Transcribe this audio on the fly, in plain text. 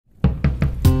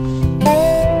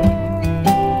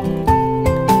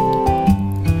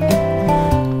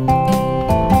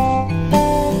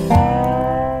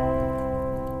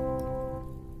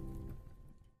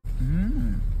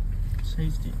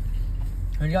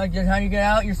Just how you get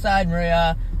out your side,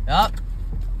 Maria. Yup.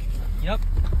 Yep.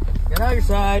 Get out your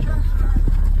side.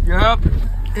 Yep.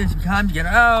 It's time to get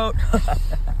out.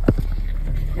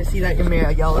 You see that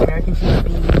yellow American cheese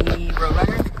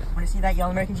Roadrunner? Want to see that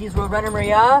yellow American cheese Roadrunner,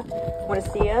 Maria? Want to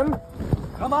see him?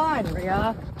 Come on,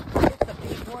 Maria. It's a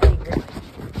big morning. Here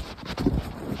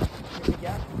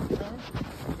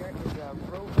is a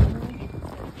Roadrunner.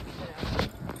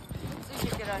 So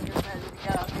you get on your side.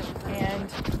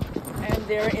 And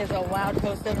there is a loud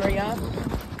coaster, Maria.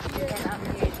 You cannot be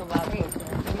a loud coaster.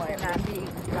 You cannot be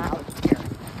loud here.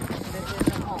 This is a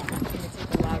home. I'm going to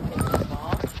take a loud coaster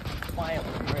ball.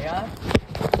 Quietly, Maria.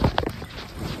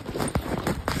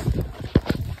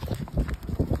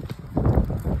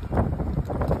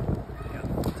 Yeah,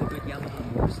 it's a good yellow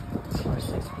horse. It's a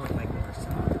 6-foot like horse.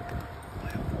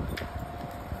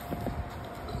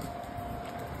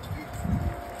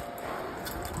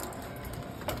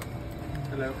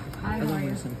 Hello. Hi, how are you?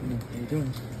 How you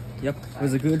doing? Yep, it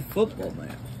was a good football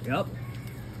match. Yep.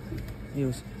 It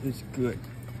was good.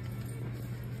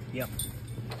 Yep.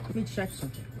 Let me check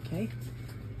something, okay?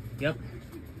 Yep.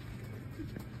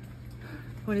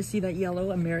 Want to see that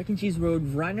yellow American cheese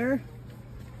Roadrunner?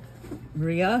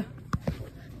 Maria?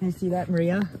 Can you see that,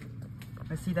 Maria?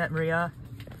 I see that, Maria?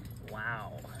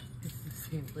 Wow. This is the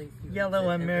same place. Yellow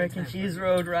American cheese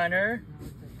Roadrunner.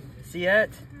 See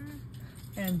it?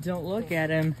 And don't look at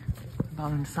him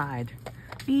on the side.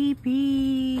 Beep,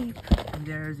 beep. And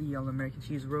there's the yellow American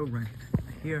cheese Roadrunner.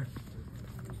 Here.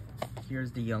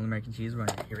 Here's the yellow American cheese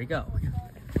runner. Here we go.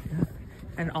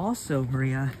 And also,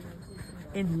 Maria,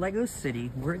 in Lego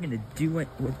City, we're gonna do it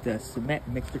with the cement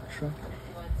mixer truck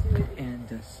and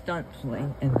the stunt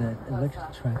plane and the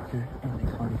electric tractor and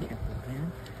the cargo camper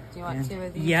van. Do you want 2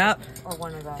 of these? Yep. Or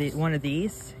one of those? One of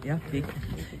these. Yeah.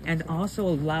 And also a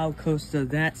loud coaster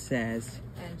that says.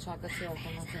 And chocolate syrup.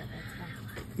 And that's it. That's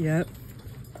fine. Yep.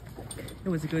 It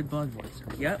was a good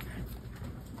Budweiser. Yep.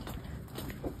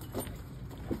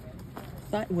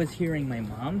 Thought it was hearing my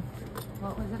mom.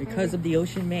 What was it? Because of the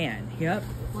Ocean Man. Yep.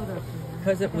 What Ocean Man?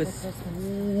 Because it was.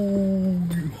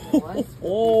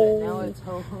 Now it's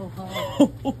ho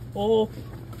ho ho.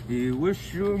 We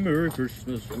wish you a Merry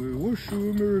Christmas. We wish you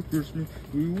a Merry Christmas.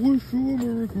 We wish you a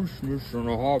Merry Christmas and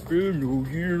a Happy New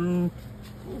Year.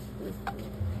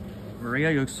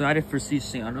 Maria, you excited for see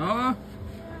Santa?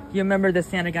 You remember the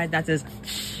Santa guy that says,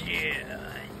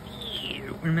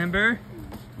 remember?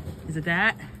 Is it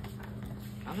that?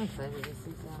 I'm excited to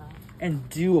see Santa. And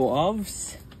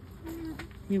doves.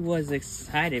 He was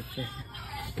excited for.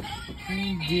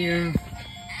 Oh dear.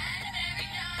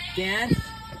 Dad?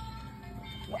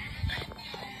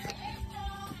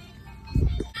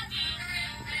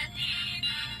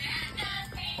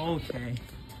 Okay.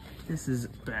 This is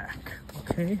back.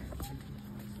 Okay?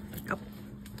 Yep.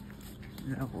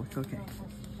 No, it's okay.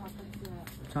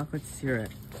 Chocolate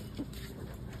syrup.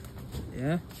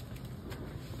 Yeah?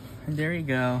 And there you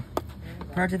go.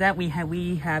 Prior to that, we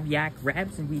have yak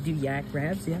wraps, and we do yak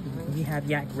wraps. Yeah, we have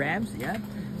yak wraps. Yeah,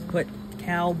 put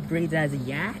cow breeds as a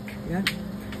yak. Yeah,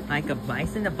 like a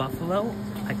bison, a buffalo,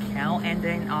 a cow, and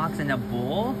an ox and a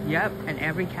bull. Yep, and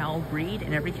every cow breed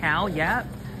and every cow. Yep,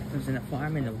 lives in a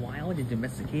farm in the wild and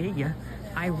domesticated. Yeah,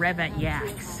 I rev at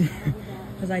yaks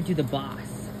because I do the boss.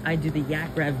 I do the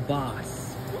yak rev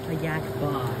boss, a yak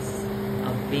boss,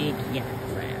 a big yak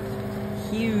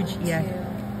rev, huge yak.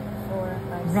 4,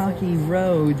 5, Rocky 6.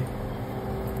 Road.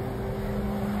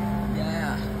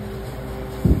 Yeah.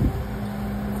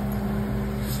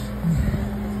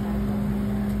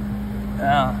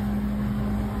 Yeah.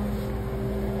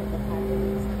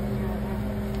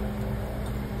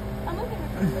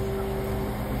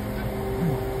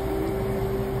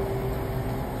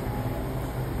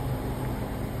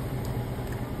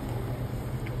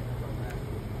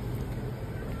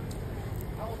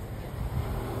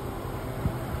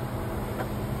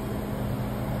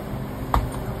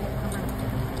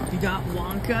 You got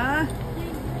Wonka.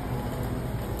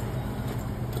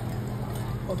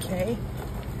 Okay.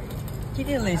 You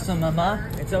didn't listen, Mama.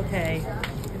 It's okay.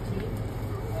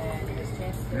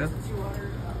 Yep.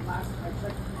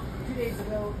 2 days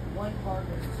ago, 1 car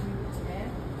was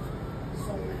 210.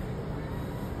 So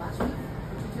last week,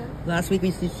 Last week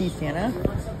we see Santa.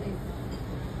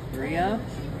 Maria.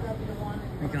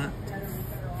 We got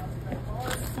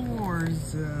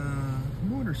Forza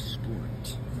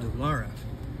Motorsport. Delara.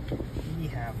 We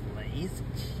have Lay's,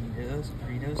 Cheetos,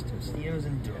 Doritos, Tostitos,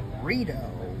 and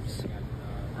Doritos.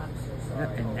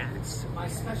 Yep, and that's my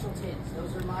special tins.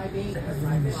 Those are my babies.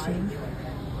 run machine.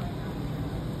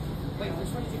 Wait, which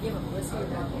one did you give them? Whiskey or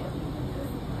vodka?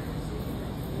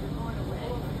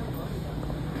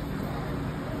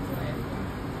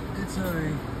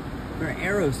 Sorry. For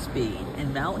Aerospeed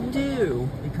and Mountain Dew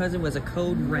because it was a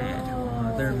code red.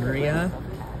 Oh, there, Maria.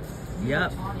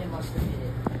 Yep. Tanya must have hit it.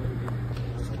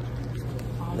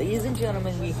 Ladies and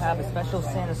gentlemen, we have a special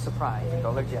Santa surprise at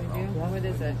Dollar General. What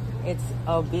is it? It's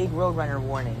a big Roadrunner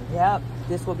warning. Yep.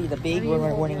 This will be the big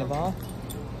Roadrunner warning of all.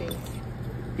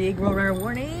 Big Roadrunner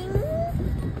warning.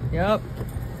 Yep.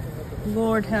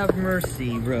 Lord have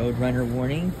mercy, Roadrunner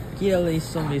warning. Gili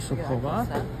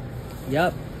Somisokova.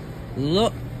 Yep.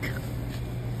 Look.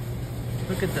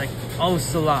 Look at the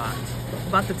ocelot.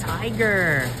 About the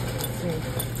tiger.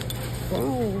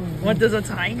 What does a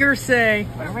tiger say?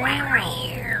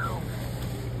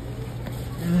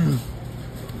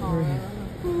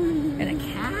 And a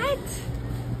cat?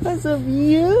 Because of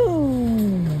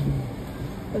you.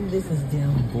 But this is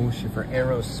damn bullshit for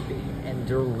Aerospeed and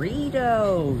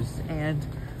Doritos and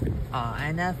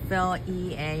NFL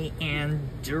EA and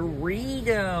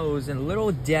Doritos and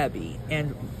Little Debbie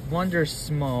and Wonder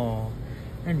Small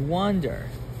and Wonder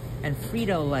and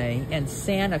Frito-Lay and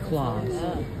Santa Claus.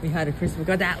 We had a Christmas. We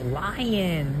got that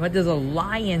lion. What does a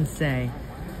lion say?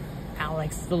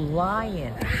 Alex the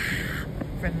lion.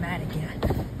 From Madigan.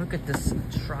 Look at this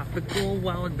tropical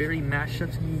wild berry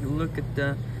mashups. You look at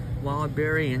the wild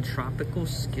berry and tropical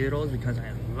Skittles because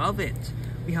I love it.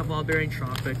 We have wild berry and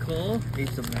tropical.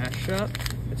 It's a mashup.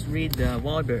 Let's read the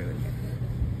wild berry.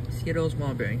 Skittles,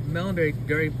 wild berry, melon berry,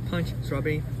 berry punch,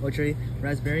 strawberry, orchard,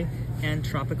 raspberry, and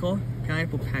tropical,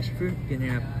 pineapple, passion fruit,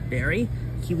 banana berry,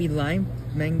 kiwi, lime,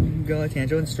 mango,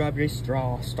 tangerine, strawberry,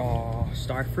 star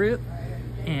fruit,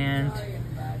 and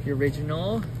the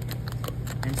original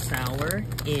and sour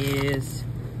is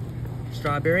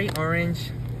strawberry,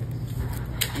 orange,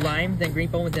 lime, then green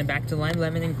bone, then back to lime,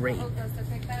 lemon, and grape.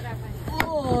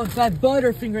 Oh, that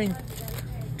butterfingering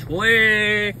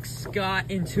Twix got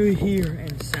into here.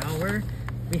 And sour,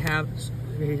 we have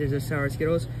the sour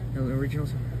Skittles, the original,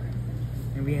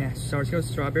 and we have sour Skittles,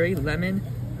 strawberry, lemon,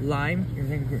 lime, and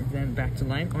then back to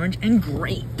lime, orange, and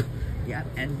grape. Yep,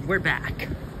 and we're back.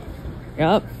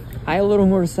 Yep. Hi, little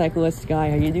motorcyclist guy.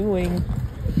 How you doing?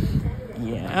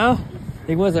 Yeah.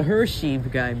 It was a Hershey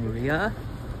guy, Maria.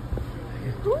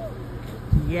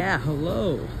 Yeah.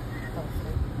 Hello.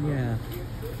 Yeah.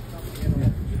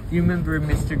 You remember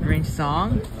Mr. Grinch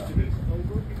song?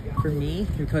 For me,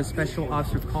 because Special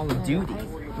Officer Call of Duty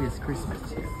is Christmas.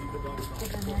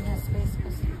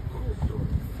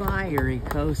 Fiery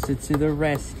coaster to the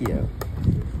rescue.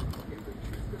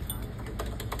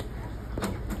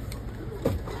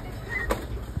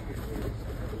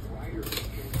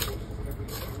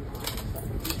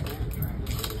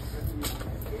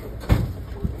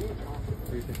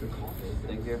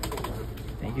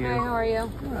 Thank you. Hi, how are you?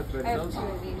 I have 2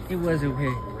 of these. It was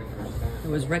okay. It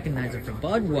was recognized for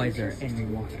Budweiser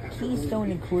and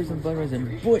Keystone and Coors and Budweiser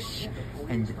and Busch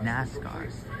and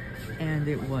NASCARs. And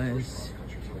it was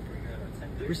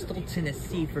Bristol,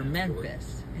 Tennessee for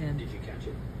Memphis. And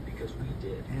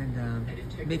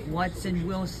McWatson,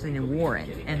 Wilson, and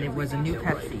Warren. And it was a new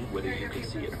Pepsi.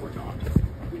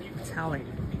 Metallic.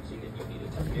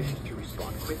 To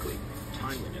respond quickly,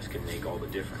 timeliness can make all the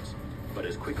difference. But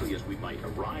as quickly as we might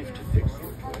arrive to fix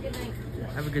your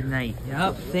Have a good night.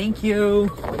 Yep, thank you.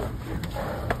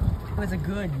 It was a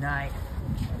good night.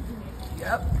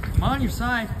 Yep, I'm on your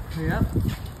side. Yep.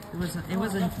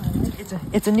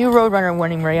 It's a new Roadrunner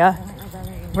warning, Maria.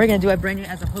 We're gonna do a brand new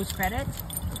as a post credit.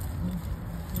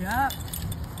 Yep.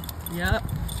 Yep.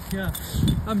 Yeah.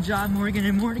 I'm John Morgan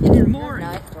and Morgan and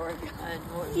Morgan.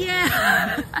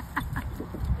 Yeah.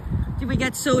 Did we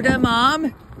get soda,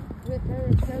 Mom? With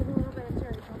her, so a little bit of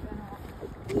cherry coconut.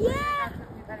 Yeah.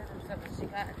 Better than soda. She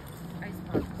got ice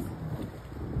pops.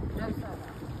 No soda.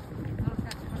 Those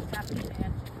got too much caffeine and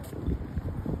sugar.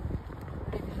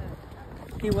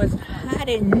 It was had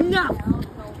enough. No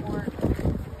more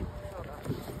soda.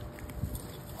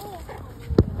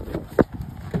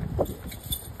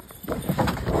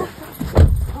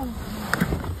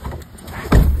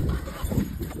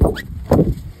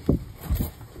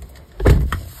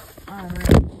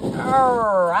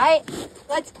 All right,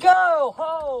 let's go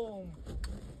home.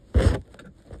 Let's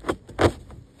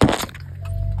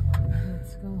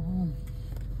go home.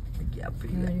 Get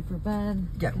Ready for bed.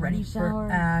 Get ready for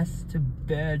shower. ass to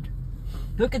bed.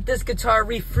 Look at this guitar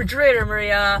refrigerator,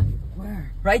 Maria.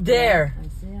 Where? Right there. I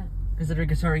see it. Is it a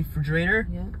guitar refrigerator?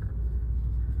 Yeah.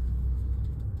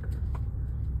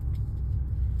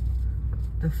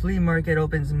 The flea market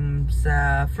opens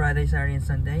Friday, Saturday, and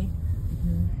Sunday.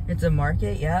 It's a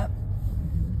market, yeah.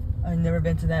 I've never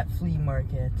been to that flea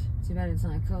market. Too bad it's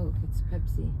not Coke, it's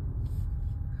Pepsi.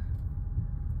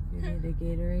 You need a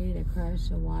Gatorade, a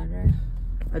Crush, a water.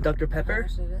 A Dr. How Pepper?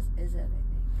 much is it,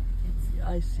 I think?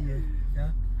 I see it. Yeah.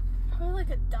 Probably like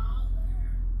 $1.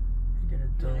 You get a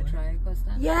You want to try it,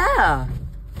 Costa? Yeah.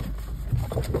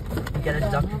 You get a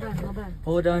Dr. Hold on.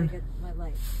 Hold on. Get my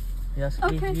light. Yes,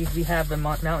 Okay. we have a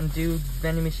Mountain Dew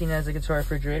vending machine as a guitar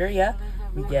refrigerator. Yeah.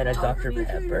 We get a Dr.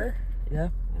 Pepper. Yeah.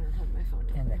 I don't have my phone.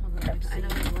 And a Hold on. Pepsi. I know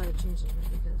there's a lot of changes in it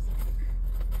because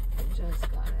I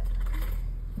just got it.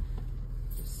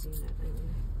 Just seen it.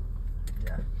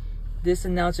 Yeah. This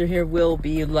announcer here will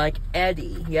be like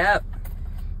Eddie. Yep.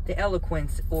 The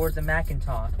Eloquence or the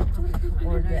Macintosh.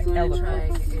 Or the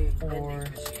Eloquence. Or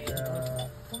the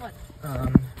Come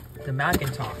on. the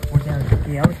Macintosh. Or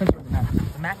the Eloquence or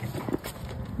the Macintosh.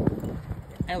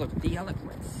 The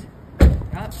Eloquence.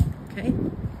 Yup. Okay.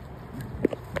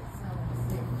 So let's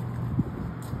see.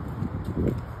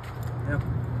 Yep.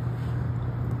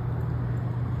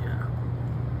 Yeah.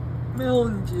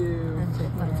 Mountain Dew.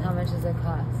 How much does it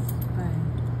cost?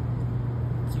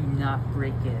 Do not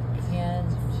break it. And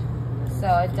so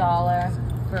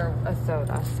 $1 for a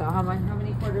soda. So how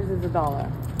many quarters is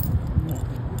 $1?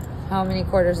 How many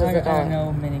quarters is I $1? don't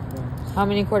know many quarters. How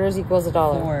many quarters equals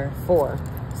 $1? 4.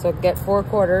 So get 4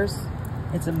 quarters.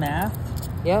 It's a math.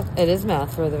 Yep, it is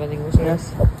math for the vending machine.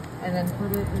 Yes. And then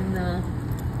put it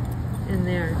in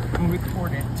there. We'll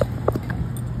record it.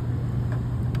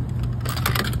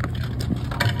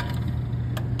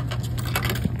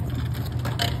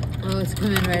 Oh, it's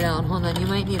coming right out. Hold on, you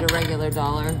might need a regular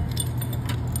dollar.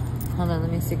 Hold on,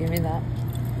 let me see. Give me that.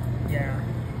 Yeah.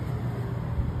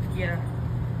 Yeah.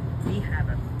 We have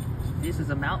a. This is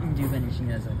a Mountain Dew vending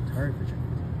machine as a guitar refrigerator.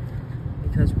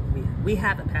 Because we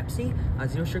have a Pepsi, a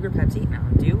zero sugar Pepsi,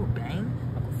 Mountain Dew, Bang,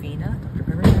 Aquafina, Dr.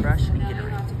 Pepper, Brush, and Now you Gatorade.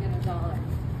 have to get $1.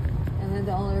 And the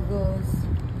dollar goes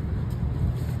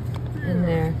in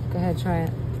there. Go ahead, try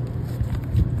it.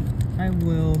 I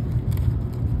will.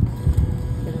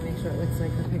 Gotta make sure it looks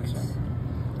like the picture.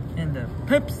 And the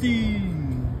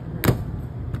Pepsi.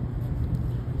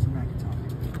 It's a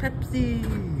Macintosh. Pepsi.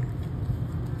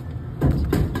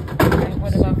 Okay,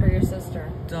 what about for your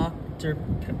sister? Dr.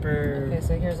 Pepper. Okay,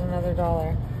 so here's another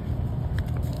 $1.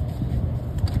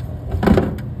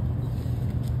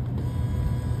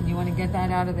 You want to get that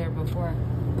out of there before,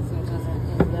 so it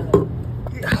doesn't get together.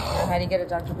 How do you get a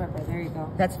Dr. Pepper? There you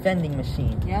go. That's vending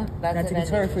machine. Yeah, That's a vending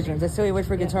guitar machine. refrigerator. That's silly word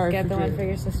for guitar Get the one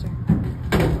refrigerator. for your sister.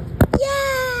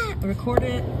 Yeah! Record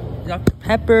it. Dr.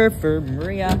 Pepper for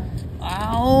Maria.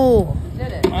 Ow! You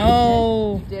did it.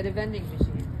 Oh. You did a vending machine.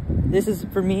 This is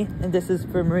for me and this is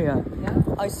for Maria. Yeah?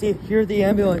 I see. Hear the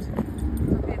ambulance.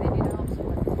 Okay, they need to help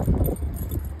someone.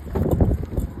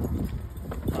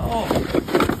 Oh.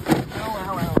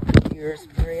 Ow. Here's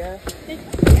Maria.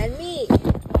 And me.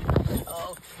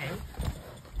 Okay.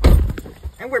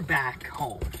 And we're back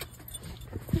home.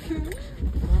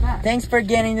 Thanks for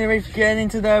getting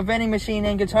into the vending machine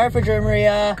and guitar refrigerator,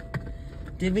 Maria.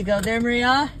 Did we go there,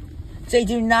 Maria? Say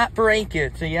do not break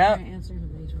it. So, yep. Answer him,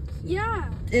 Rachel. Yeah.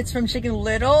 It's from Chicken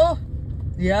Little.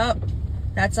 Yep.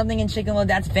 That's something in Chicken Little.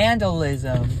 That's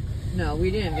vandalism. No,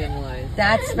 we didn't vandalize.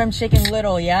 That's from Chicken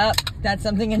Little. Yep. That's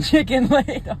something in Chicken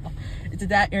Little. Is it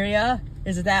that area?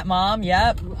 Is it that, Mom?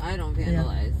 Yep. I don't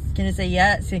vandalize. Can it say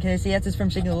yes? Can it say yes? It's from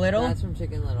Chicken Little. That's from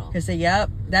Chicken Little. Can it say yep?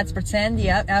 That's pretend.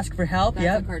 Yep. Ask for help. That's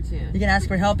Yep. a cartoon. You can ask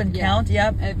for help and Yeah. count.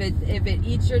 Yep. If it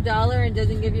eats your $1 and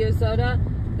doesn't give you a soda,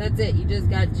 that's it. You just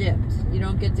got gypped. You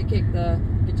don't get to kick the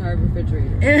guitar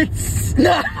refrigerator. It's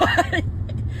not.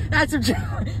 That's from Chicken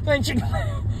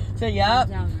Little. So yep.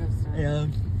 Down, Krista. Yeah.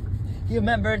 You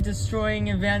remember destroying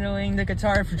and vandalizing the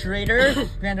guitar refrigerator?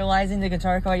 Vandalizing the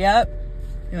guitar car, yep.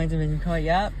 You want to call it,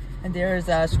 yep. And there's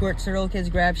a Squirt Turtle Kids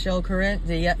Grab Shell Current,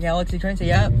 the Galaxy Current, so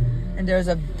yep. And there's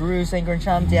a Bruce and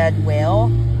Chum Dead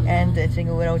Whale. And a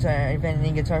Single Widow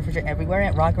vending guitar refrigerator everywhere.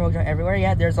 And rock and roll guitar everywhere,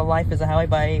 yeah. There's a Life is a Highway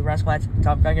by Rascal Flats,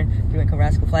 Top Dragon, doing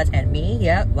Rascal Flats, and me,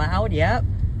 yep. Loud, yep.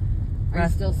 Are you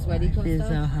still sweaty, Life is a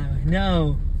Costa? Highway.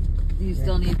 No. Do you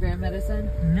still need brand medicine?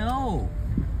 No.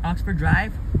 Oxford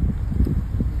Drive.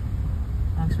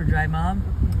 Oxford Drive, Mom.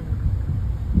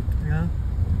 Yeah.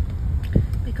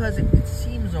 Because it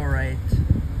seems alright.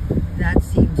 That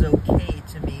seems okay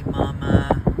to me,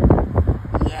 Mama.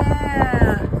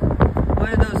 Yeah. What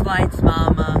are those lights,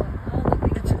 Mama?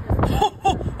 It's,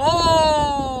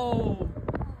 oh!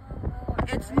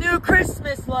 It's new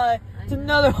Christmas light. It's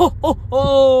another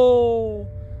ho.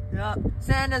 Yeah.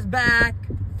 Santa's back.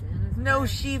 No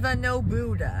Shiva, no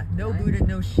Buddha. No Buddha,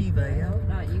 no Shiva. Yeah.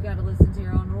 No, you gotta listen to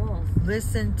your own rules.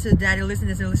 Listen to Daddy, listen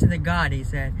to this, and listen to God, he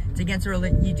said. It's against the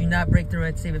religion. You do not break the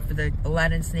red save it for the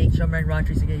Aladdin snake, showman, rock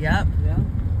trees. Yep. Yeah.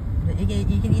 You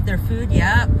can eat their food,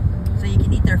 yep. So you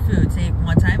can eat their food. Say it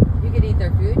one time. You can eat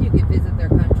their food, you can visit their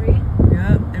country.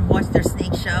 Yeah, and watch their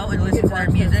snake show and listen to their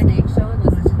music. Snake show and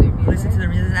listen to their music. Listen to their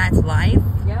music. That's life.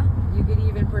 Yeah, you could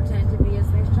even pretend to be a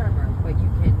snake charmer, but you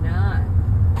cannot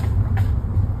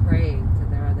pray to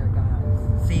their other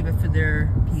gods. Save it for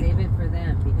their people. Save it for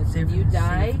them, because when you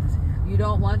die, you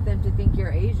don't want them to think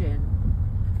you're Asian.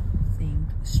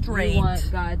 Straight. You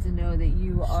want God to know that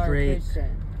you are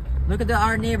Christian. Look at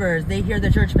our neighbors. They hear the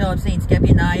church bell of Saint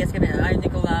Skepianaya,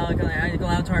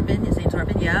 Nicolau Tarpin, Saint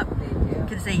Tarpin, yep. They do.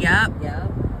 Can say yep.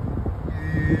 Yep.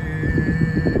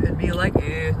 It'd be like,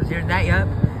 let's hear that, yep.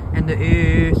 And the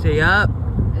say yep.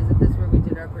 Isn't this where we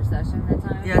did our procession that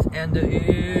time? Yes, and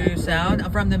the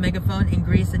sound from the megaphone in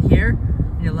Greece and here.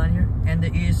 In the line here. And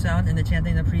the sound and the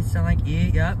chanting of the priest sound like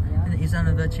yep. Yeah. And the sound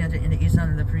of the chanting and the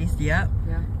sound of the priest, yep.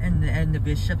 Yeah. And the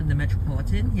bishop and the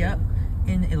metropolitan, yep.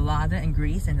 In Ilada in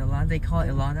Greece, and Ilada, they call it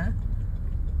Ilada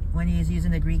when he's using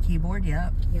the Greek keyboard,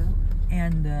 yep. Yeah.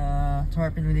 And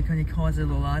Tarpin, when he calls it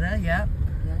Ilada, yep.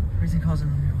 Yeah. Person calls it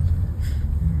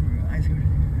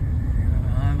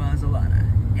Ilada,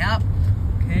 yep.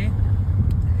 Okay.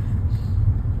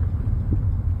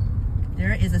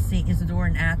 There is a Saint Isidore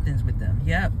in Athens with them,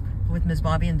 yep. With Miss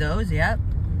Bobby and those, yep.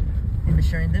 And Miss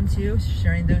sharing them too,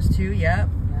 sharing those two, yep.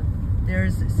 Yep.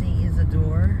 There's Saint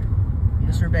Isidore.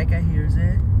 Miss Rebecca hears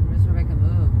it. Miss Rebecca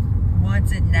moved.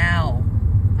 Wants it now.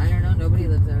 I don't know. Nobody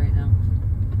lives there right now.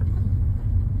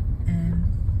 And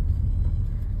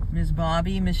Miss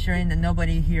Bobby, Miss Sharon, that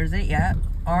nobody hears it yet.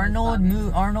 Arnold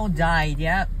Arnold died.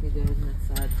 Yep. He did, and that's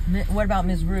sad. What about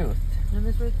Miss Ruth? No,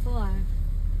 Miss Ruth's alive.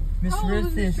 Miss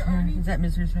Ruth is that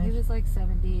Miss Ruth's house? He was like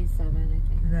 77, I think.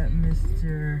 Is that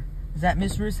Mr. Is that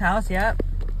Miss Ruth's house? Yep.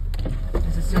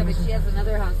 Is Yeah, but she has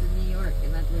another house in New York,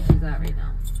 and that's where she's at right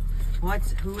now.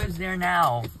 Who lives there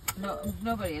now? No,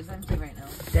 nobody. It's empty right now.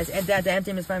 That's the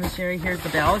empty Miss Miss Sherry hears the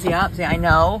bells. Yep. See, I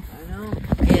know. I know.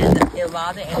 And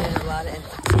Ilada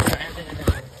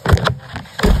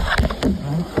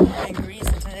and Greece,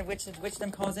 which of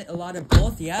them calls it Ilada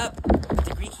both. Yep. With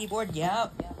the Greek keyboard.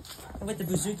 Yep. And with the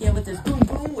bouzouki, with this boom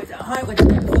boom, with the high, with the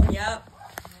boom. Yep.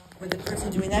 With the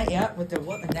person doing that. Yep. With the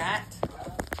whoop and that.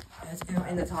 That's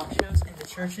in the talk shows, in the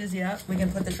churches, yeah. We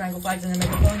can put the triangle flags in the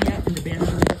microphone, yeah. And the band on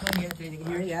the microphone, yeah. They can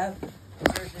hear, yeah.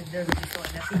 The church, there's a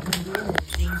boom boom,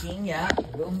 ding ding, yeah.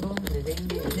 Boom boom, ding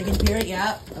ding. They can hear it,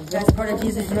 yeah. That's part of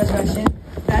Jesus' resurrection.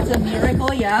 That's a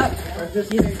miracle, yeah.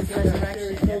 Jesus'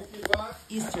 resurrection.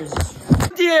 Easter's.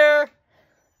 Dear.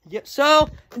 Yep. So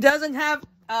it doesn't have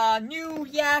a new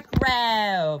yak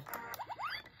rev.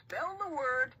 Spell the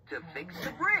word to fix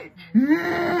the bridge.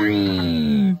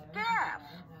 Gas.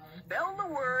 Spell the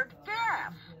word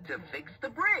gas to fix the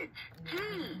bridge.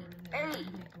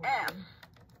 G-A-S.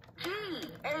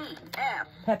 G-A-S.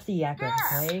 Pepsi yak rev,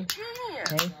 okay?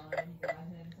 Genius. Okay.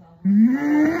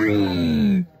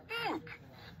 Ink.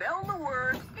 Spell the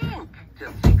word ink to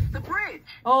fix the bridge.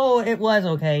 Oh, it was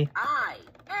okay.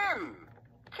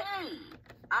 I-N-K.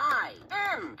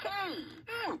 I-N-K.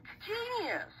 Ink.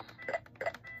 Genius.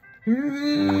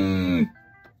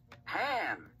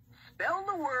 Pan. Spell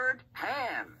the word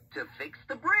pan to fix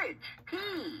the bridge.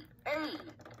 P-A-N.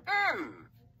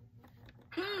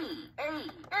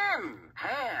 P-A-N.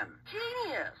 Pan.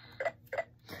 Genius.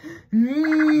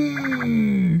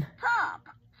 Top.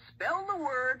 Spell the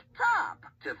word top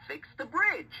to fix the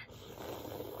bridge.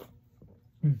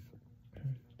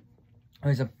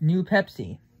 There's a new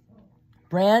Pepsi.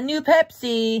 Brand new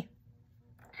Pepsi.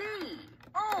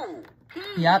 T-O-P.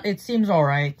 Yep, it seems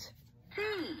alright.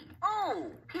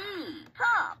 T-O-P.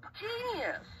 Top.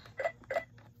 Genius.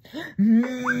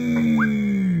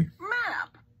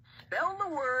 Map. Spell the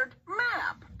word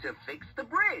map to fix the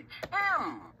bridge.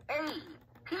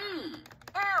 M-A-P.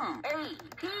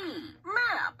 M-A-P.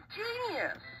 Map.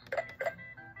 Genius.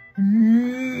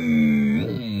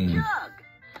 Jug.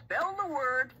 Spell the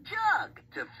word jug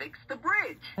to fix the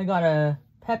bridge. I got a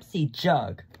Pepsi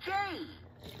jug.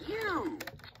 J-U-G.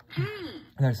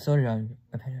 I got a soda jug.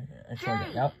 A soda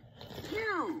jug, yep.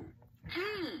 J-U-G.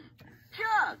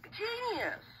 Jug.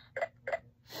 Genius.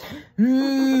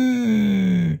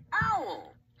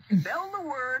 Owl. Spell the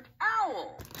word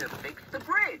owl to fix the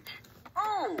bridge.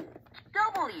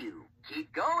 O-W.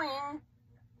 Keep going.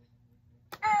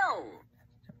 L.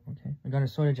 Okay, I got a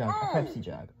soda jug, a Pepsi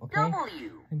jug, okay?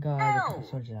 W. I got a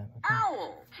soda jug, okay?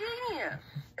 Owl. Genius.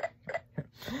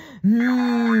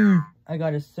 I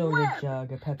got a soda Web.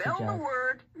 jug, a Pepsi Spell the jug.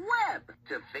 word web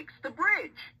to fix the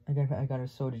bridge. I got a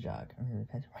soda jug. I'm gonna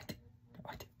Pepsi.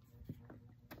 What?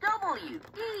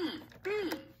 W-E-B.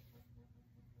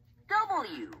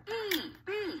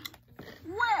 W-E-B.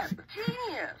 Web.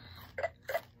 Genius.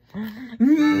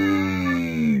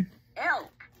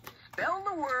 Elk. Spell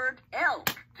the word elk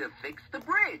to fix the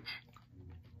bridge.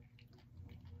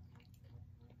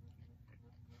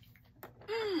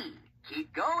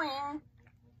 keep going.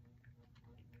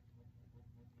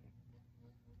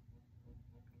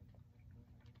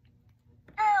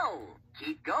 L,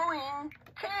 keep going.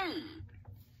 K,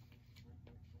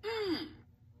 E,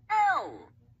 L,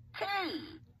 K,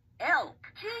 elk,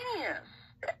 genius.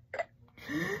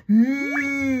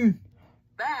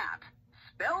 Bat,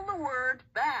 spell the word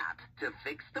bat to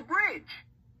fix the bridge.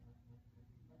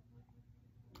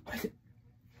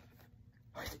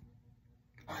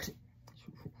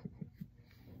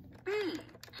 B,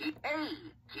 keep A,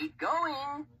 keep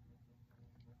going.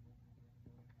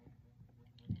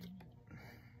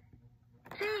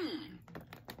 T,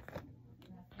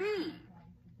 B,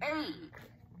 A,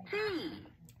 T,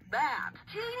 bat,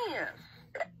 genius.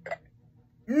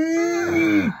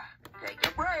 Take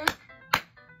a break.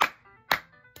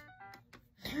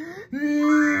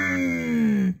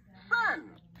 Sun,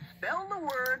 spell the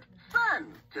word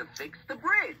sun to fix the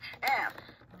bridge.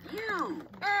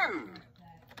 S-U-N.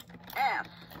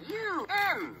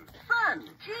 S-U-N. Sun,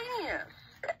 genius.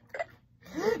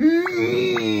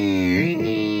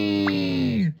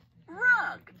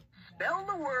 Rug, spell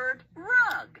the word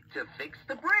rug to fix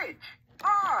the bridge.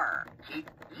 R, keep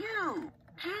U,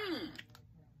 G.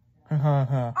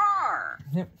 R,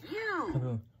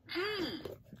 U, G.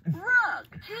 Rug,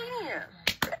 genius.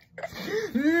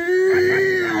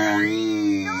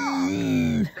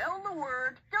 Dog, spell the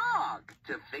word dog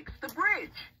to fix the bridge.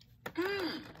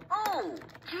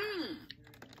 D-O-G.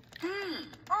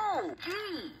 D-O-G.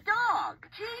 Dog,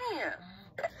 genius.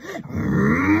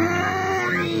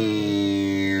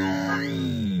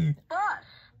 Bus,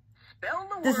 spell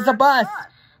the This word is a bus.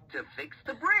 to fix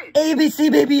the bridge.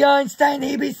 ABC Baby Einstein,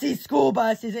 ABC school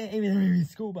bus is an ABC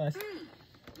school bus.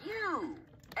 B-U.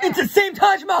 It's the same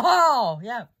Taj Mahal!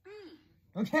 Yeah. B.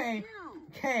 Okay. U.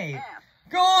 Okay. F.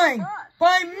 Going Bus.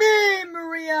 by me,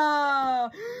 Maria!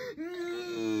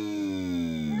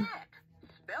 Net.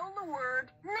 Spell the word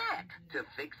net to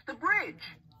fix the bridge.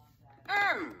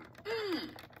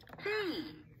 N-E-T.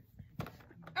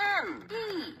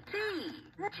 N-E-T.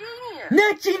 Genius.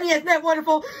 Net genius, net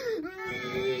wonderful!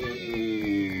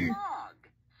 Log.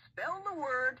 Spell the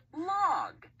word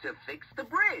log to fix the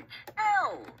bridge.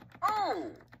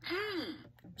 L-O-G.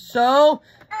 So,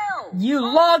 L. you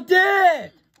logged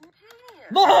it!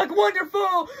 Genius. Log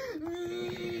wonderful!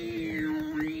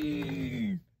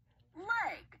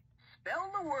 Leg.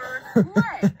 Spell the word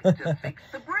leg to fix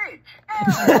the bridge.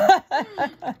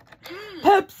 L-E-G.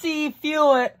 Pepsi,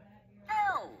 fuel it!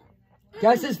 L.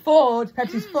 Gas is full,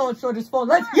 Pepsi's full, soda's full.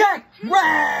 Let's yak!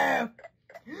 Rev!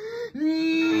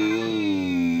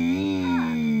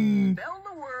 Spell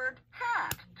the word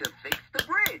hat to fix the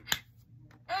bridge.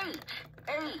 H,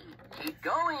 A, keep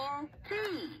going. T,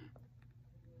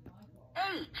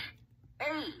 H,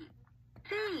 A,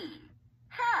 T,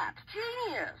 hat,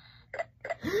 genius.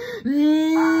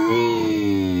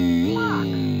 Fox,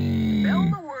 spell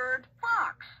the word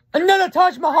fox. Another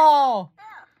Taj Mahal!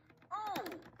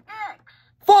 F-O-X,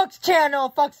 Fox Channel,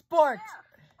 Fox Sports!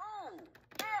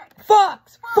 F-O-X.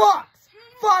 Fox! Fox!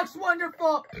 Fox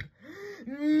wonderful!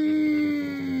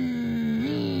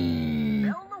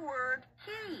 Spell the word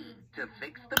key to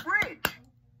fix the bridge.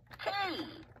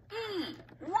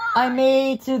 K-E-Y. I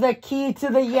made to the key to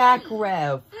the yak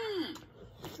rev.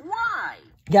 E-Y.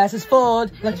 Gas is full,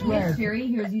 let's rev. Siri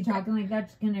hears you talking like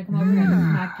that, she's gonna come over here and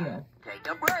smack you. Take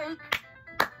a break.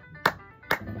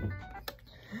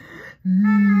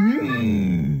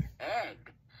 Egg.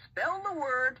 Spell the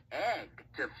word egg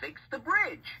to fix the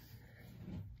bridge.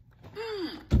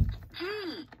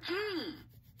 E-G-G.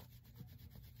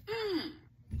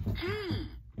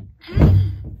 E-G-G.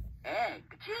 Egg.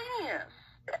 Genius.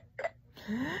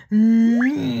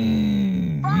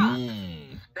 Box.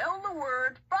 Spell the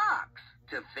word box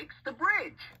to fix the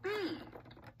bridge. B-O-X.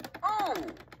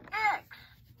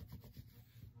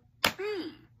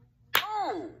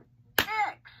 B-O-X.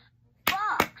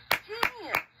 Box.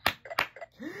 Genius.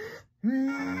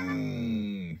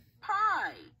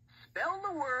 Pie. Spell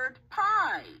the word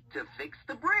pie to fix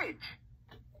the bridge.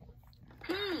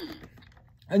 P.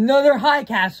 Another high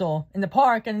castle in the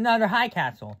park and another high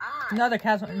castle. I. Another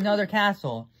castle, another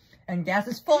castle. And gas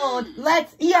is full.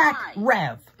 Let's yak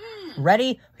rev. E.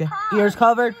 Ready? Okay. Pie. Ears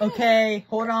covered. Okay.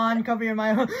 Hold on. Cover your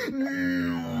mouth.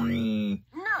 Nut.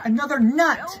 Another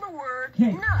nut. Spell the word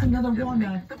Okay, nut another to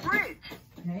walnut. fix the bridge.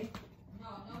 Okay. No,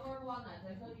 no more walnuts.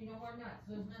 I told you no more nuts.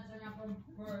 Those nuts are not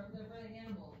for the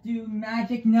animals. Do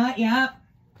magic nut. Yeah.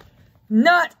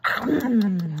 Nut.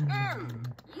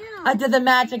 I did the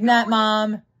magic nut,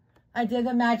 Mom. I did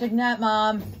the magic nut,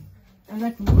 Mom. And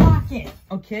let's lock it.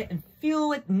 Okay. And fuel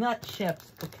with nut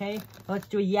chips. Okay. Let's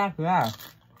do a yak rev.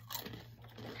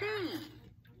 T.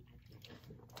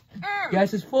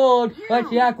 Gas is full.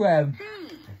 Let's yak rev. T.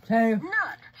 Okay.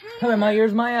 Nut. Come on, my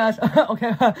ears, my ass.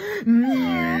 Okay. Cat.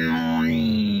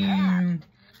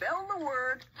 Spell the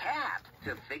word cat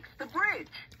to fix the bridge.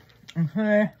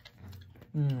 Okay.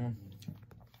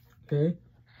 Okay.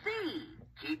 C.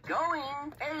 Keep going.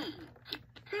 A.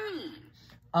 T.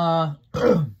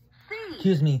 C.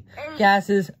 Excuse me. Gas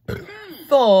is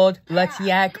full. Let's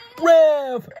yak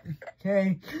rev.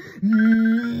 Okay.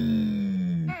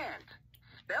 Ant.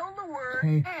 Spell the word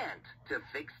Okay. ant to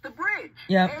fix the bridge.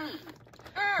 Yep.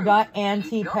 A. Got Keep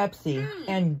anti-Pepsi. going.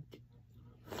 And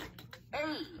A.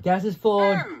 gas is full.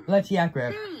 M. Let's yak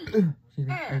rev. C. Excuse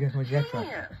me. I guess my yak rev.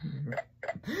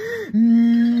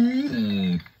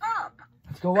 Up.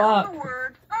 Let's go Spell up. the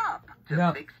word up to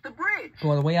Yep. fix the bridge. Go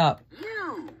all the way up.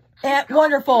 U. And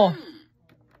wonderful.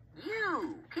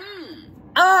 U. P.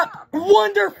 Up.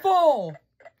 Wonderful.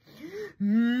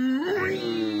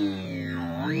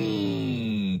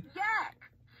 Yak.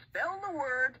 Spell the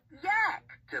word yak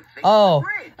to fix Oh, the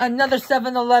bridge. another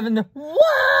 7-Eleven.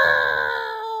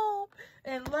 Wow.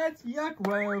 And let's yak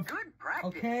rev. Good practice.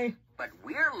 Okay. But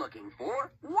we're looking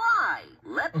for Y.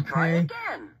 Let's try Okay.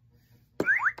 again.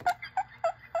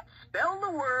 Spell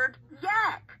the word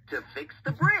yak to fix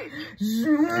the bridge.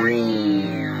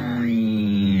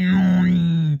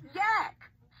 Yak.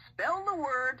 Spell the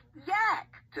word yak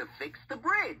to fix the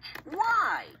bridge.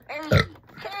 Y. A.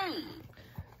 K.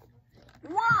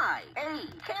 Y. A.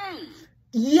 K.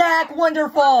 Yak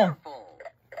wonderful. Wonderful.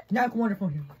 Yak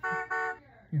wonderful.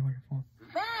 You're wonderful.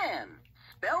 Van.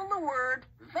 Spell the word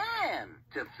van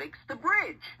to fix the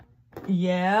bridge.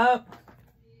 Yep.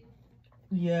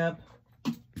 Yep.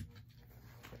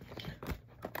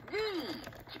 D.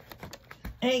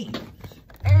 Hey.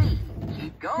 A.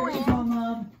 Keep going.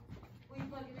 Mom. Will you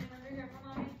plug it in under here for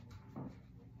mommy?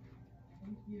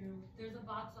 Thank you. There's a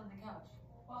box on the couch.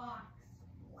 Box.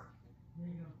 There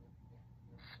you go.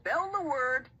 Spell the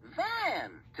word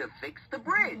van to fix the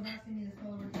bridge. Plug it in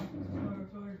for mommy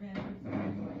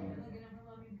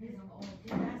because I'm old.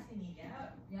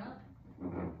 Yep.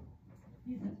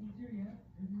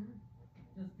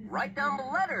 Write down the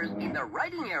letters in the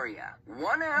writing area,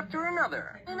 one after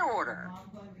another, in order.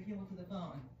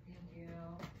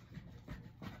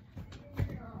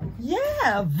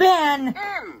 Yeah, Van. N.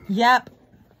 Yep.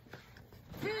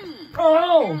 D.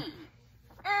 Oh.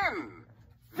 A. N.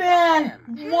 Van.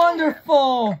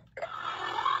 Wonderful.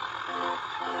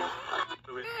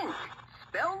 Ink.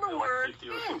 Spell the word 50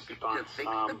 or ink 60 to bunts fix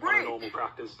on the a bridge. normal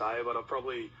practice day, but I've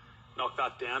probably knocked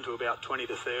that down to about 20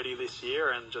 to 30 this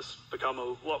year and just become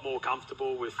a lot more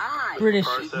comfortable with I. British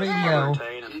process and radio.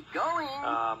 routine. And, Keep going.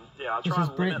 yeah, I This try is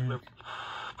and limit Britain. the...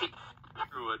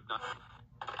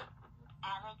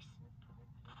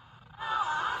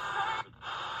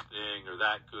 Thing or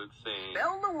that good thing.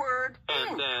 Spell the word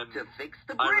And ink then to fix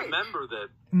the I bridge. remember that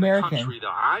American. the country that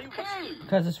I was K. in,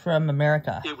 Because it's from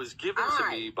America. it was given to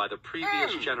me by the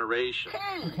previous N. generation, K.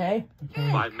 Okay?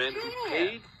 Okay. by men who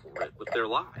paid for it with their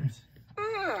lives.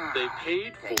 They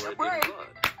paid for Take a it in break. blood.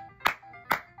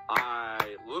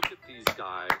 I look at these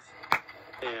guys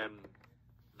and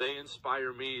they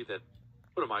inspire me that,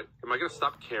 what am I going to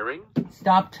stop caring?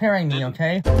 Stop tearing me,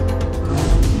 okay?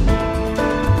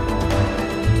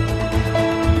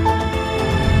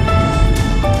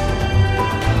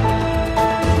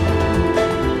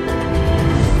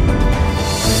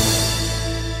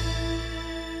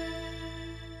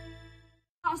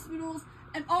 Hospitals,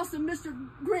 and also Mr.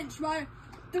 Grinch, right?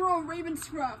 Thorough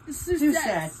Ravenscroft, the Sussets,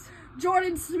 Sussets.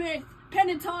 Jordan Smith,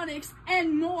 Pentatonics,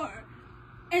 and more.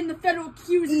 And the federal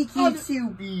accusers,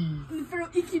 EQ2Bs. the federal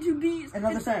EQ2Bs, And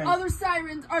other sirens. other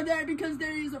sirens are there because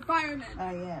there is a fireman.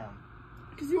 I am.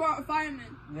 Because you are a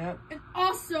fireman. Yep. And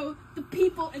also, the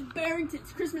people in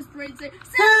Barrington's Christmas parade say,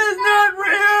 That is not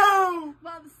real!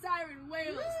 while the siren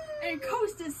wails, and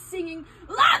Costa's singing,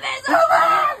 "Love is a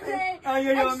birthday!" Oh,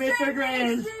 you're doing Mr. Extremely,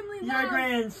 Grinch. extremely You're loud.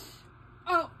 Grinch.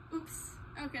 Oh, oops.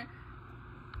 Okay.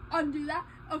 Undo that.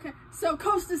 Okay. So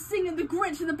Costa's singing the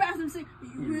Grinch in the bathroom saying, "You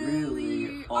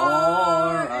really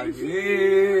are a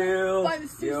hero." By the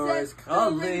Sussets,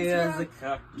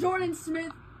 Jordan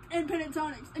Smith, and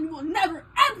Pentatonics. And you will never,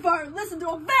 ever listen to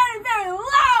a very, very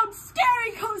loud,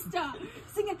 scary Costa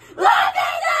singing, "Love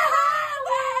is a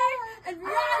highway!" And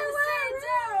Beyond the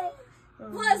Sea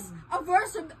too. Plus a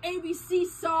verse of the ABC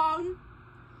song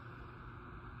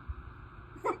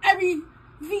from every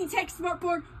Vtech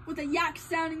Smartboard with a yak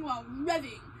sounding while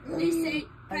revving. They say,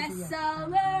 "Press a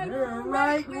letter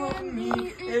right with me.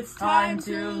 It's time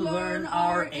to learn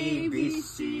our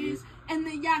ABCs." And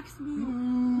the yaks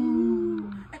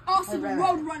move. And Also, the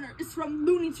Alright. Roadrunner is from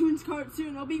Looney Tunes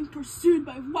cartoon while being pursued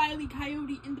by Wile E.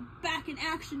 Coyote in the Back in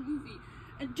Action movie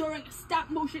and during a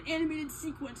stop-motion animated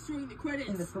sequence during the credits.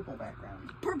 In the purple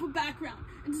background. Purple background.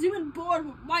 And zooming board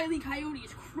where Wile E. Coyote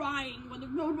is crying while the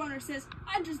Roadrunner says,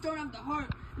 I just don't have the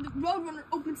heart. And the Roadrunner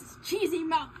opens his cheesy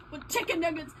mouth with chicken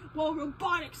nuggets while a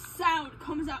robotic sound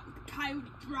comes out with the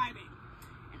Coyote driving.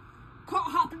 And car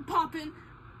hopping, popping,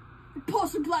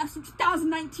 Repulsor Blast from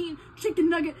 2019, chicken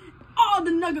nugget, all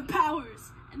the nugget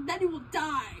powers. And then he will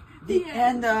die. The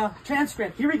end. And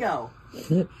transcript, here we go.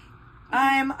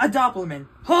 I'm a Doppelman.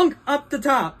 Hung up the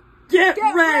top. Get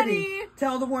ready.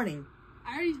 Tell the warning.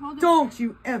 I already told them. Don't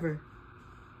you ever.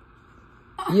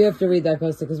 You have to read that,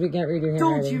 Costa, because we can't read your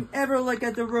handwriting. Don't you ever look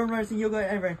at the Roadrunners and you'll go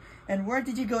ever. And where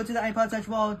did you go to the iPod Touch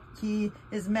while he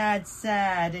is mad,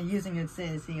 sad, and using it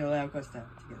to sing aloud Costa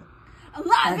together?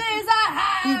 Life is a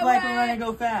highway. Beep like we're gonna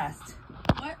go fast.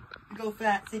 What? Go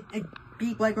fast.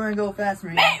 Beep like we're gonna go fast,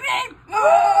 Maria. Beep, beep.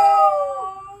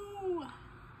 Oh!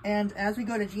 And as we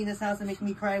go to Gina's house and make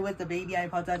me cry with the baby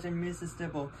iPod Touch and Mrs.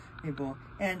 Stipple.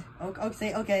 And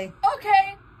say okay.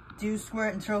 Okay. Do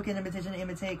Squirt and Troke in imitation,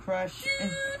 imitate Crush.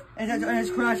 And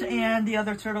it's Crush and the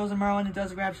other turtles and Marlin and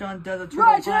does a grab Sean, does a turtle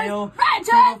pile.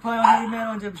 Turtle pile, heavy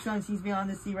metal, and Sean sees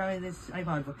beyond the sea around this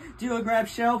iPod. Do a grab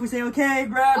shelf. We say okay,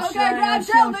 grab shelf. Okay, grab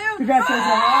shelf, dude. Grab shelf.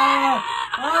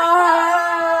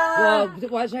 Well,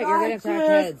 watch out, you're going to crack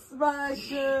heads.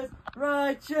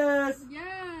 Righteous.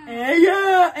 Yeah. And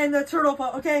yeah, and the turtle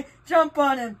pile. Okay, jump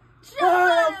on him.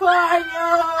 Jump on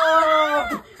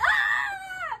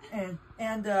him.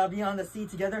 And beyond the sea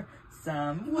together,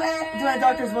 somewhere. Do my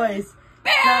doctor's voice.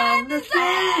 Beyond the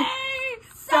sea,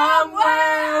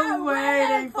 somewhere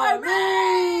waiting for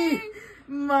me.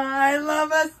 My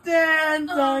lover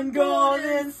stands on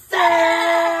golden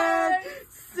sand.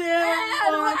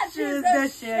 Still watches the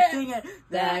ship singing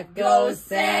that goes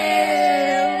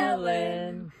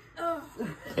sailing.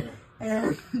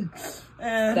 And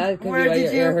where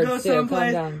did you go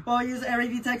someplace? Well, use every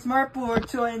Vtech Smartboard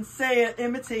to and say it,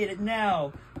 imitate it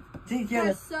now.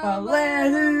 Together, I'll let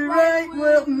it right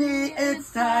with me.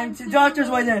 It's time to doctor's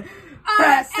voice in.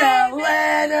 Press a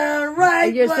letter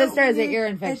right. Your sister has an ear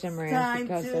infection, Maria. Time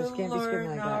to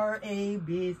learn our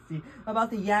ABC. About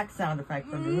the yak sound effect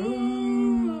from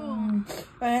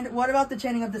And what about the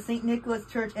chanting of the St. Nicholas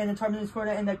Church and the Tarleton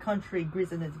Florida and the country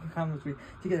Greece and the Commonwealth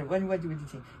together? What do you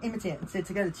sing? Imitate and say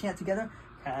together, chant together.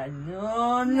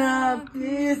 Canona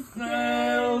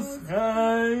piseus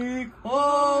caicona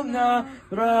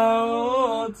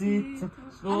braotita.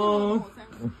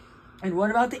 And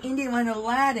what about the Indian one,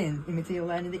 Aladdin? Imitate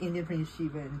Aladdin, the Indian Prince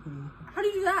Shiva. How do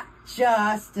you do that?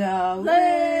 Just a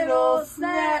little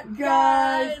snack,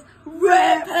 guys.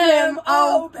 Rip him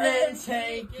open,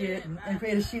 take it, and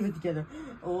create a Shiva together.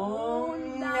 Oh,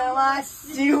 now I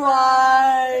see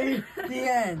why. The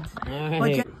end.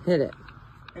 Right. Hit it.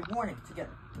 Warning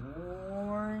together.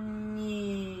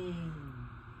 Warning.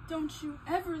 Don't you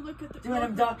ever look at the Do it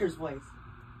in doctor's voice.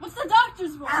 What's the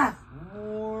doctor's voice?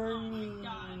 Warning.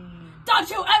 Don't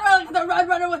you ever look at the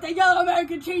Roadrunner with the yellow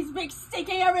American cheese mix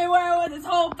sticking everywhere with his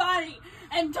whole body.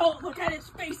 And don't look at his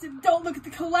face, and don't look at the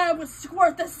collab with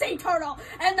Squirt the Sea Turtle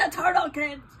and the Turtle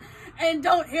Kids. And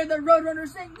don't hear the Roadrunner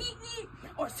sing meet me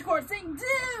or Squirt sing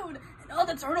dude. And all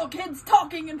the Turtle Kids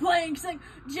talking and playing sing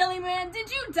Jellyman,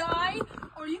 did you die?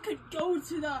 Or you could go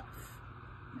to the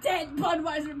dead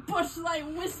Budweiser Busch Light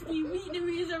whiskey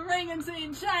Vietnamese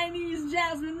orangutan Chinese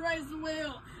jasmine rice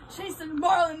whale chasing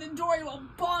Marlin and Dory while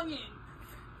bonging.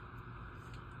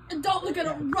 And don't look at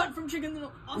a runt from Chicken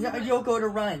Little. You'll go to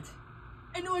runt.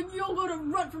 And you'll go to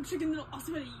runt from Chicken Little.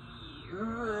 Also,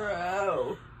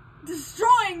 Bro.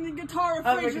 Destroying the guitar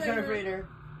refrigerator.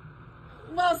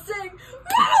 While saying,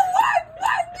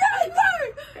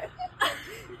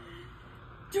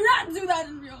 do not do that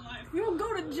in real life. You will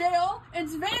go to jail.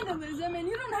 It's vandalism, and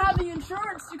you don't have the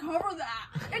insurance to cover that.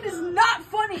 It is not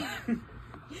funny.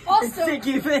 Also,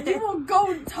 you will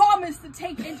go Thomas the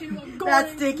Tank Engine will go.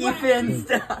 That's Sticky Finn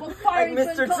stuff. Like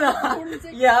Mr. Tom.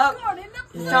 Yep.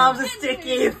 Tom's a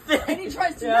Sticky Finn. And he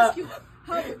tries to rescue him.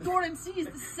 However, Gordon sees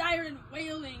the siren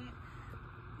wailing,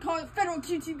 calling federal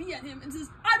QTB at him, and says,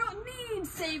 I don't need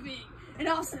saving. And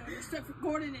also, in respect for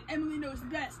Gordon and Emily knows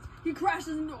best, he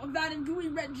crashes into a vat of gooey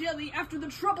red jelly after the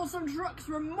troublesome trucks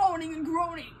were moaning and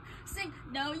groaning. Sing,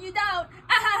 no you don't.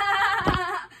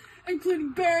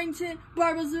 Including Barrington,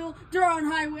 Barbazil, Durham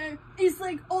Highway,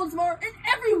 Eastlake, Oldsmar, and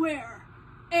everywhere.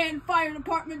 And fire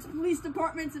departments, police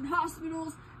departments, and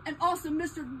hospitals. And also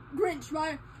Mr. Grinch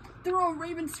by Thorough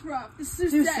Ravenscroft, the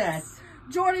Sussets,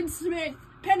 Jordan Smith,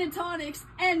 Pentatonics,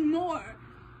 and more.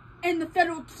 and the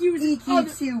federal accusers,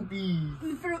 EQ2Bs.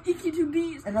 and the federal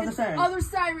EQ2Bs, And other sirens. Other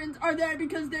sirens are there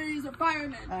because there is a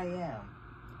fireman. I am.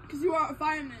 Because you are a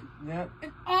fireman. Yep.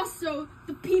 And also,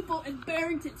 the people in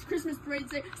Barrington's Christmas parade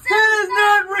say, Santa's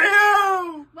not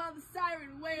real! while the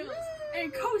siren wails,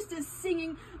 and Costa's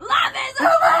singing, Love is a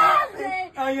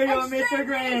birthday! Oh, you're Mr. Extremely,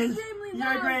 Grinch. extremely You're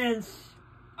loud. Grinch.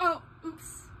 Oh,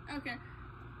 oops. Okay.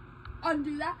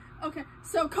 Undo that. Okay,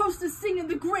 so Costa's singing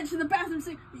the Grinch in the bathroom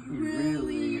saying, You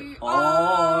really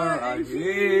are a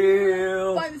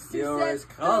heel. By the You're as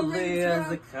Success, cuddly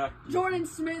as a cock. Jordan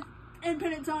Smith and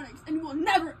Pentatonics, and you will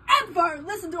never ever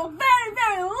listen to a very,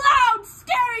 very loud,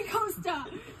 scary Costa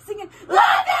singing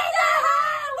Love is a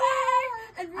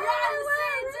highway and Beyond the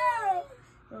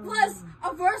Sea too. Plus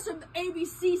a verse from the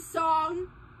ABC song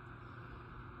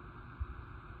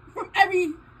from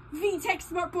every Vtech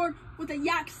Smartboard with a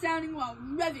yak sounding while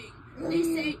revving. They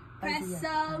say, press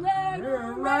a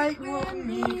letter right with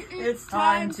me. It's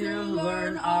time to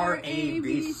learn our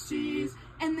ABCs.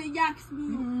 And the yaks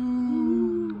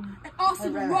move. And also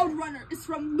the Roadrunner is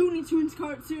from Looney Tunes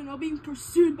cartoon while being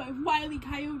pursued by Wile E.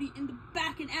 Coyote in the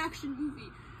Back in Action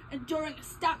movie. And during a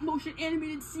stop-motion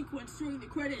animated sequence during the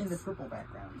credits. In the purple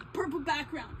background. Purple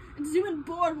background. And zooming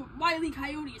board where Wile E.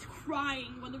 Coyote is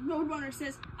crying while the Roadrunner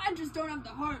says, I just don't have the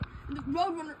heart. And the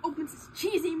Roadrunner opens his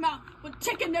cheesy mouth with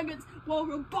chicken nuggets while a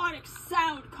robotic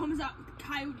sound comes out with the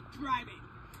Coyote driving.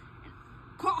 And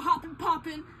car hopping,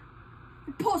 popping.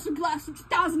 Repulsor Blast from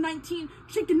 2019,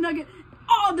 Chicken Nugget,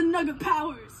 all the Nugget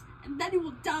powers, and then he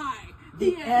will die.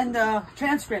 The end.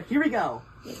 Transcript. Here we go.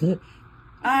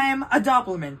 I'm a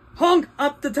Doppelman. Hunk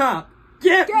up the top.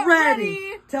 Get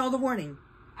ready. Tell the warning.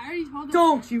 I already told him.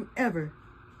 Don't you ever.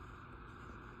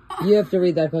 You have to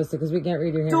read that, Costa, because we can't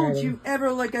read your handwriting. Don't you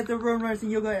ever look at the Roadrunners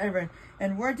and you'll go ever.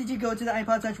 And where did you go to the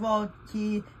iPod Touch while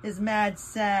he is mad,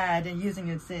 sad, and using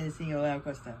it to sing aloud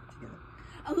Costa together?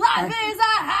 Life is a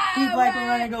highway. Beep like we're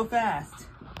gonna go fast.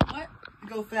 What?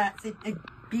 Go fast.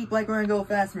 Beep like we're gonna go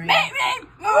fast, Maria. Beep, beep.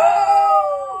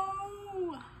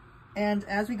 Oh! And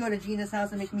as we go to Gina's house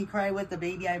and make me cry with the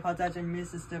baby iPod Touch and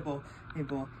Mrs. Stipple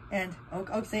people. And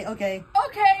say okay.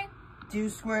 Okay. Do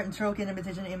Squirt and Troke in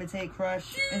imitate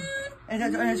Crush. And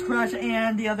it's Crush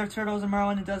and the other turtles and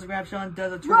Marlon and does grab Sean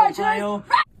does a turtle pile.